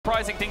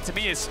Surprising thing to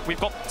me is we've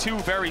got two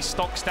very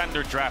stock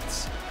standard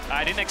drafts.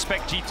 I didn't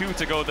expect G2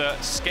 to go the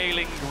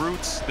scaling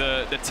route,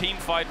 the team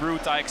fight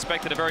route. I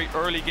expected a very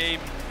early game,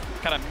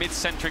 kind of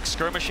mid-centric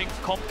skirmishing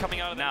comp coming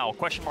out of now.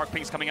 Question mark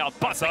pings coming out,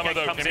 but Hansama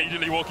though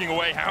immediately walking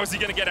away. How is he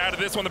going to get out of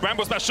this one? The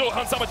Bramble smash short.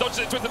 Hansama dodges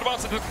it, twisted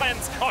advance into the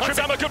cleanse.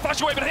 Hansama could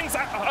flash away, but Hings,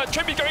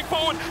 Trimby going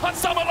forward.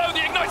 Hansama low,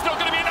 the ignite's not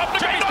going to be enough.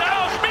 The great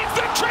down means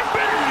that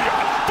Trimby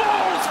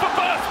falls for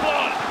first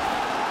blood.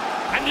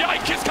 And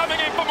Yike is coming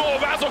in for more.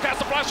 Razork has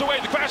to flash away.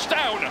 The crash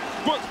down.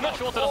 Not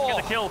sure doesn't get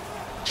the kill.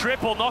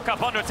 Triple knock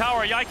up under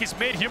tower. Yike is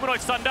mid. Humanoid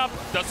stunned up.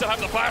 Does still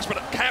have the flash, but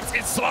Caps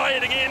is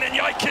sliding in and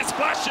Yike is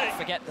flashing.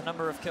 Forget the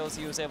number of kills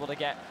he was able to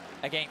get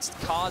against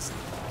Kaz.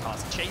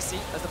 Chasey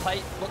as the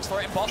play looks for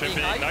it in bot. Trimby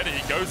ignited.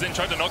 He goes in,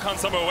 trying to knock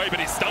Hansama away, but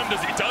he's stunned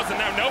as he does. And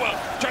now Noah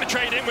trying to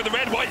trade in with the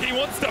red white. He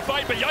wants to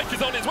fight, but Yike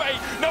is on his way.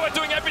 Noah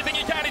doing everything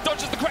he can. He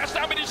dodges the crash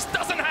down, but he just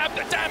doesn't have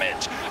the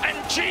damage. And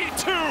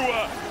G2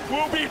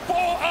 will be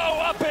 4-0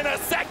 up in a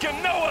second.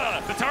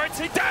 Noah, the turret,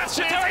 he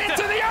dashes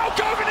into the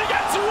alcove and he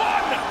gets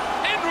one.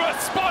 In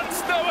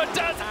response, Noah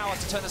does. Now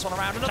to turn this one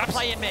around. Another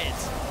play in mid.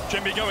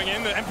 Trimby going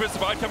in, the Emperor's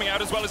Divide coming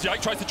out as well as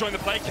Yike tries to join the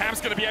play.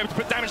 Cam's going to be able to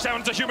put damage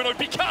down to Humanoid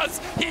because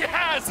he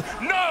has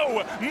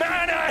no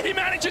mana. He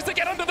manages to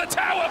get under the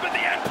tower, but the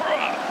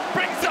Emperor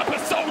brings up a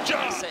soldier.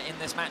 In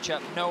this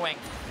matchup, knowing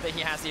that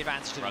he has the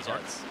advantage to the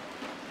turrets.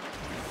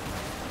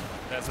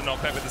 There's a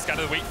knockback with the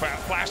scatter of the weak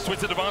flash,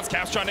 twisted advance.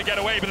 Cap's trying to get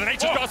away, but the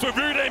Nature's Grasp will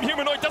ruin him.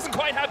 Humanoid doesn't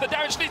quite have the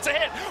damage, needs to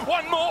hit.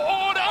 One more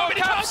order, but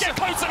he can't get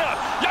close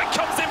enough. Yike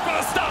comes in for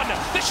the stun,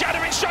 the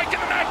shattering strike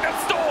and the Magnet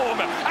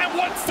Storm. And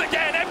once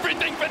again,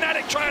 everything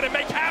Fnatic trying to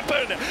make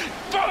happen,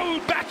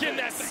 thrown back in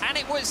there. And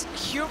it was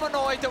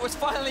Humanoid that was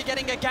finally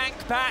getting a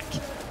gank back.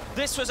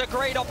 This was a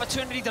great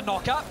opportunity to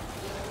knock up.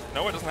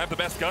 Noah doesn't have the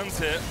best guns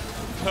here.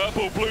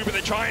 Purple, blue, but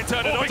they try and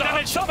turn it on.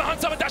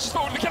 Hansama dashes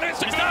forward, the killer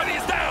instinct, he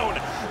is down.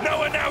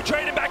 Noah now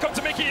trading back up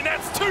to Mickey, and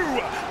that's two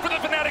for the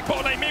Fnatic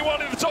bot lane.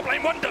 Meanwhile, in the top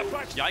lane, Wonder.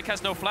 Yike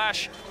has no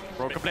flash.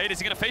 Broken Blade, is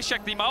he going to face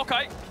check the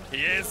Maokai? He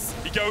is.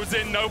 He goes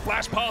in, no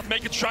flash path,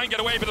 make it try and get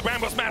away, but the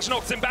Bramble smash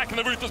knocks him back, and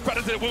the Ruthless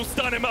Predator will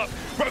stun him up.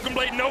 Broken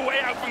Blade, no way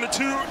out from the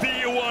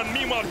 2v1.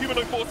 Meanwhile,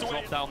 Humanoid forced away.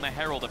 Drop down the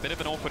Herald, a bit of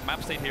an awkward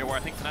map state here where I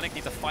think Fnatic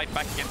needs to fight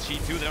back against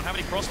G2. They don't have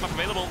any cross map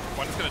available.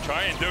 One is going to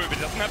try and do it, but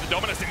he doesn't have the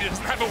dominance, and he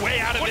doesn't have a way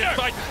out of this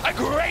fight. A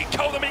great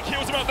call to make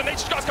heals him out. The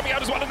Nature's Grasp coming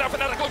out as well, and now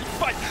Fnatic looking to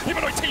fight.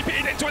 Humanoid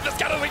TP'd into it, the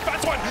scatter weak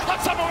fast one.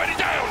 Hansama already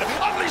down.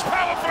 Unleash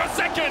power for a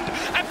second,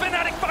 and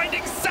Fnatic find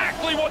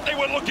exactly what they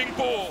were looking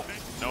for.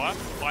 Noah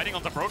fighting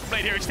on the Broken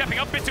Blade here. He's stepping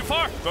up a bit too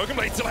far. Broken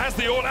Blade still has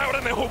the all out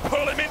and they will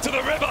pull him into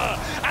the river.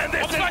 And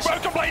this is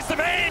Broken Blade's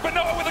domain, but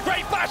Noah with a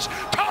great flash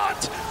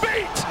can't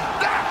beat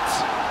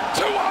that.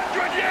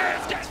 200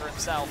 years. Gets for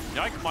himself.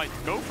 Yike might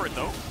go for it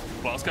though.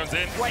 Blast comes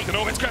in. The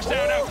Norman's crashed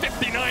down now.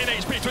 59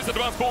 HP. Twisted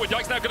advance forward.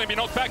 Yike's now going to be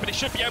knocked back, but he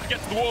should be able to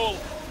get to the wall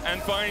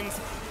and finds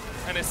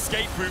an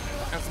escape route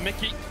as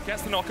Mickey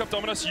gets the knock-up.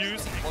 Dominus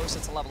used.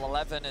 Closer to level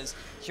 11 as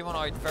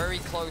Humanoid very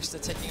close to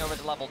ticking over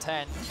to level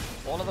 10.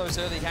 All of those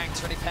early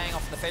ganks really paying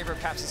off in the favor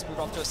of Caps as move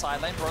off to a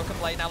side lane. Broken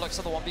Blade now looks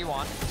to the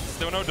 1v1.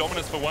 Still no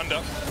dominance for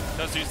Wonder.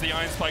 Does use the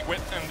Iron Spike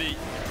Whip and the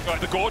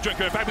Gordron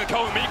going back with the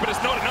cold meat, but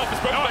it's not enough as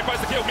Broken Blade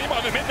finds the kill.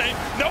 Meanwhile, in the mid lane,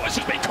 Noah's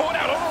just been caught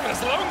out on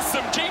this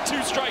lonesome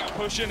G2 strike.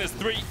 Push in is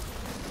 3.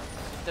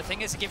 The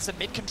thing is, it gives them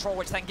mid-control,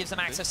 which then gives them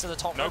access to the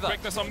top river. No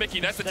quickness on Mickey,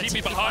 that's the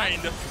TP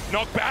behind.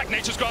 Knock back,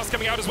 Nature's Grasp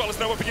coming out as well as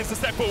Noah begins to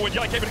step forward.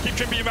 Yike able to keep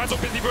Trimby and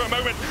Razork busy for a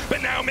moment,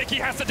 but now Mickey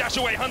has to dash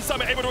away.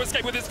 Hansama able to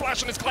escape with his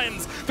flash and his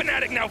cleanse.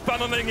 Fnatic now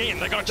funneling in.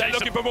 They're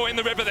looking for more in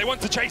the river. They want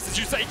to chase, as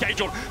you say,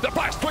 Cajal. The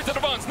flash, twisted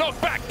advance, knock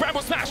back,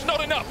 Bramble smash,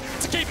 not enough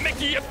to keep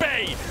Mickey at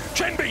bay.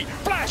 Trimby,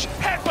 flash,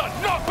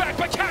 headbutt, knock back,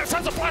 but Caps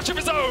has a flash of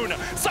his own.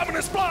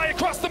 Summoners fly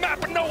across the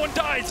map, and no one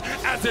dies.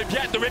 As of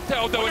yet, the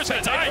Riptail, though, is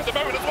taken at the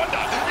moment as Wonder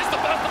is the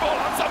first of all.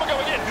 Hansama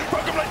going in.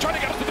 Broken Blade trying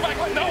to get us to the back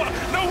line. Noah,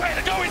 nowhere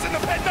to go. He's in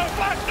the pen. No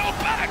flash, no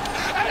back.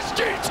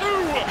 SG2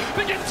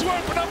 begins to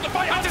open up the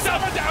fight.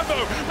 Hansama down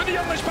though with the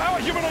unleashed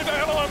power. Humanoid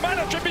on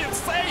mana. Trimby and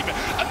save.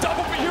 A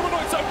double for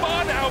Humanoid so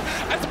far now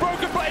as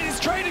Broken Blade is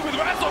trading with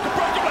Razork and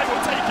Broken Blade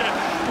will take it.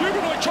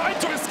 Humanoid trying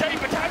to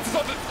escape. The Caps is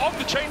on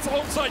the chains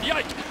alongside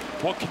Yike.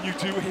 What can you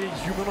do here,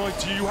 Humanoid?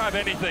 Do you have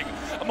anything?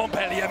 A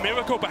Montpellier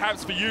miracle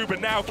perhaps for you, but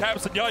now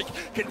Caps and Yike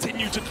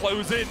continue to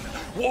close in.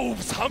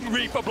 Wolves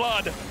hungry for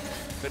blood.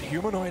 But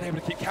Humanoid able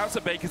to keep Caps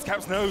at bay because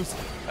Caps knows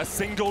a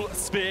single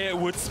spear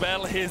would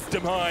spell his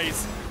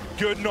demise.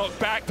 Good knock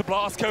back, the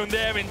blast cone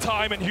there in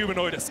time, and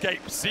Humanoid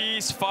escapes.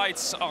 These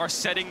fights are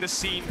setting the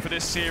scene for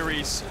this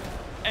series.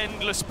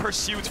 Endless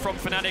pursuit from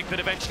Fnatic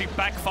that eventually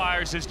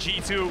backfires as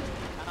G2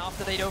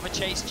 After they'd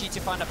overchased,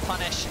 G2 find a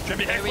punish.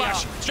 Trimby head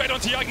flash, straight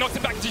onto Yike, knocks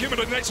him back into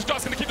Humanoid. The Nature's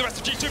God's going to keep the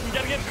rest of G2 from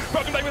getting in.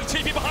 Broken Blade with a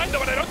TP behind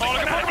though, and I don't think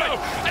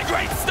a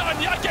great stun.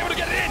 Yike able to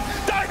get it in,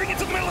 diving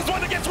into the middle as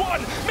 1 against 1.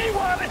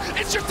 Meanwhile,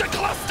 it's just a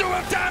cluster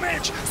of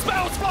damage.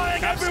 Spells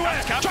flying everywhere.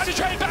 Trying to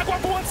trade back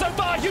 1-for-1 so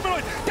far.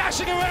 Humanoid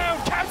dashing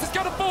around. Caps is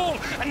going to fall,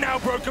 and now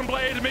Broken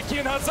Blade.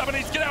 Mickey and Hunsummer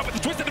need to get out, but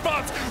the twisted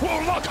advance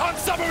will lock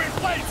Hunsummer in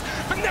place.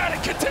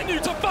 Fnatic continue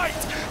to fight.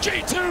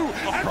 G2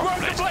 and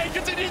Broken Blade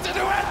continue to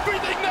do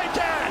everything they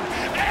can.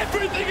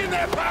 Everything in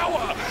their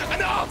power.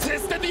 An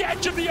artist at the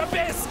edge of the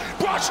abyss.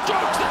 Brush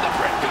strokes at the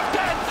brink of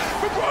death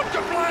for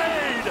Broken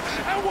Blade.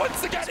 And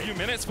once again, a few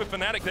minutes for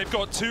Fnatic. They've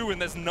got 2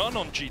 and there's none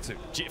on G2.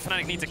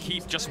 Fnatic need to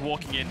keep just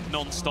walking in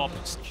non-stop,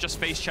 just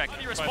face check. How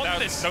do you respond to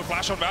this? No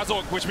flash on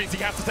Razork, which means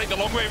he has to take the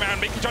long way around.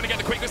 Mickey trying to get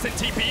the quickness in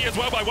TP as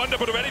well by Wonder,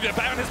 but already the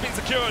Baron has been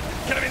secured.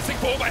 Killer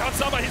Instinct forward by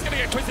Hunsummer. He's going to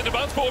get twisted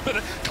advance forward, but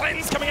the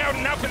cleanse coming out,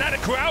 and now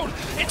Fnatic crowd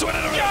into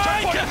another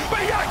checkpoint.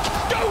 But Yike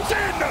goes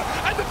in,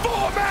 and the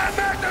 4-man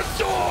Magnus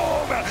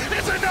Storm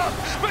is enough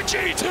for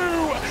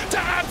G2 to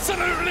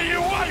absolutely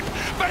wipe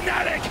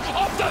Fnatic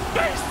off the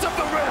face of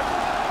the rim.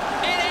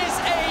 It is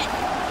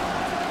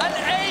an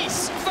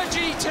ace for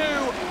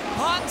G2.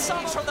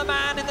 Hunsummer from the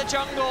man in the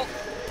jungle.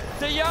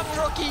 The young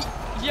rookie,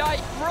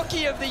 Yike,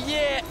 Rookie of the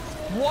Year.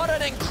 What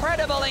an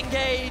incredible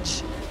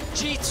engage.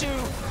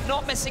 G2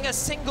 not missing a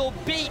single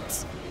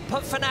beat.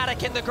 Put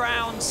Fnatic in the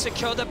ground,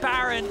 secure the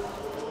Baron,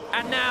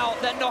 and now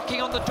they're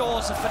knocking on the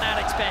doors of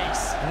Fnatic's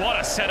base. What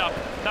a setup.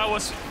 That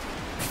was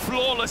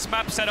flawless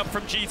map setup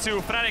from G2.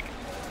 Fnatic,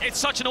 it's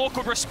such an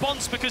awkward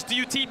response because do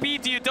you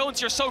TP, do you don't?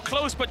 You're so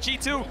close, but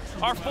G2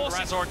 are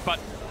forcing Razork, but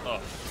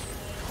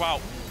wow,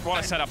 what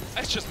a setup.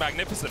 That's just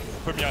magnificent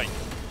from Yike.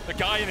 The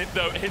guy in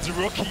his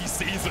rookie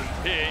season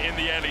here in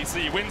the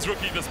LEC, wins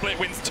Rookie of the Split,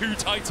 wins 2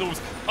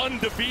 titles,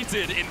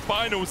 undefeated in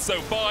finals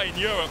so far in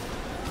Europe,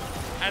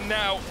 and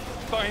now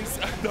finds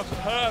the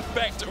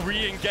perfect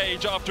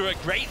re-engage after a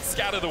great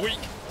scatter the week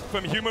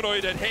from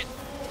Humanoid had hit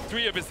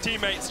 3 of his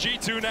teammates.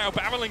 G2 now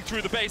barreling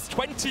through the base,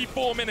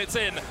 24 minutes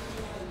in,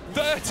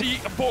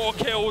 34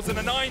 kills and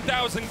a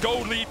 9,000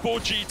 gold lead for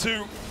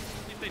G2.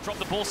 They drop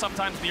the ball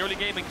sometimes in the early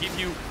game and give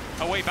you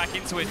a way back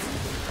into it.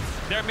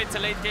 Their mid to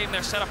late game,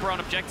 their setup around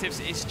objectives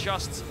is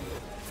just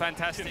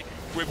fantastic.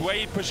 With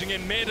Wade pushing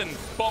in mid and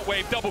bot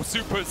wave double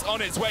supers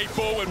on its way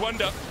forward.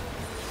 Wonder.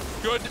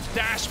 Good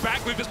dash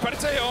back with his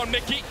Predator here on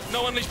Mickey.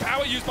 No unleashed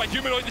power used by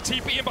Humanoid, the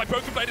TP, and by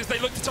Broken Blade as they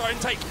look to try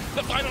and take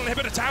the final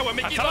inhibitor tower.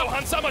 Mickey low,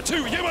 Hunsummer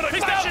 2, Humanoid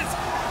flashes,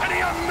 and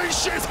he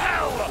unleashes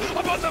hell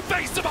upon the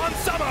face of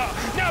Hunsummer.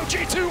 Now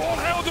G2 all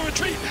hell the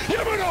retreat.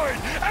 Humanoid,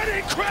 an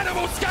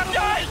incredible scatter.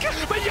 Yike!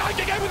 But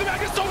Yike again with the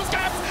Magnus Storm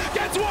scabs.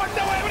 Gets 1,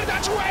 no able to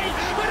dash away,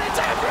 but it's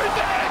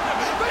everything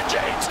for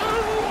G2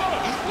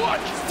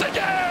 once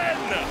again.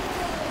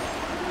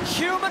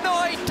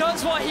 Humanoid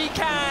does what he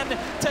can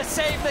to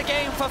save the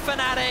game for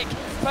Fnatic,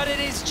 but it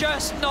is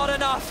just not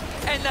enough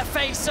in the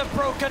face of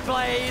Broken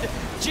Blade.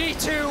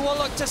 G2 will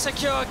look to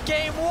secure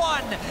game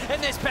 1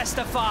 in this best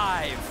of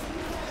 5.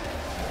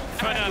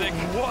 Fnatic,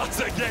 what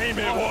a game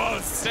it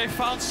was! They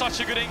found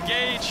such a good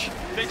engage.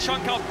 They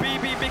chunk out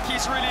BB,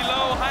 Mickey's really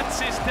low, Hans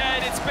is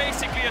dead. It's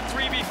basically a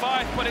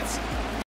 3v5, but it's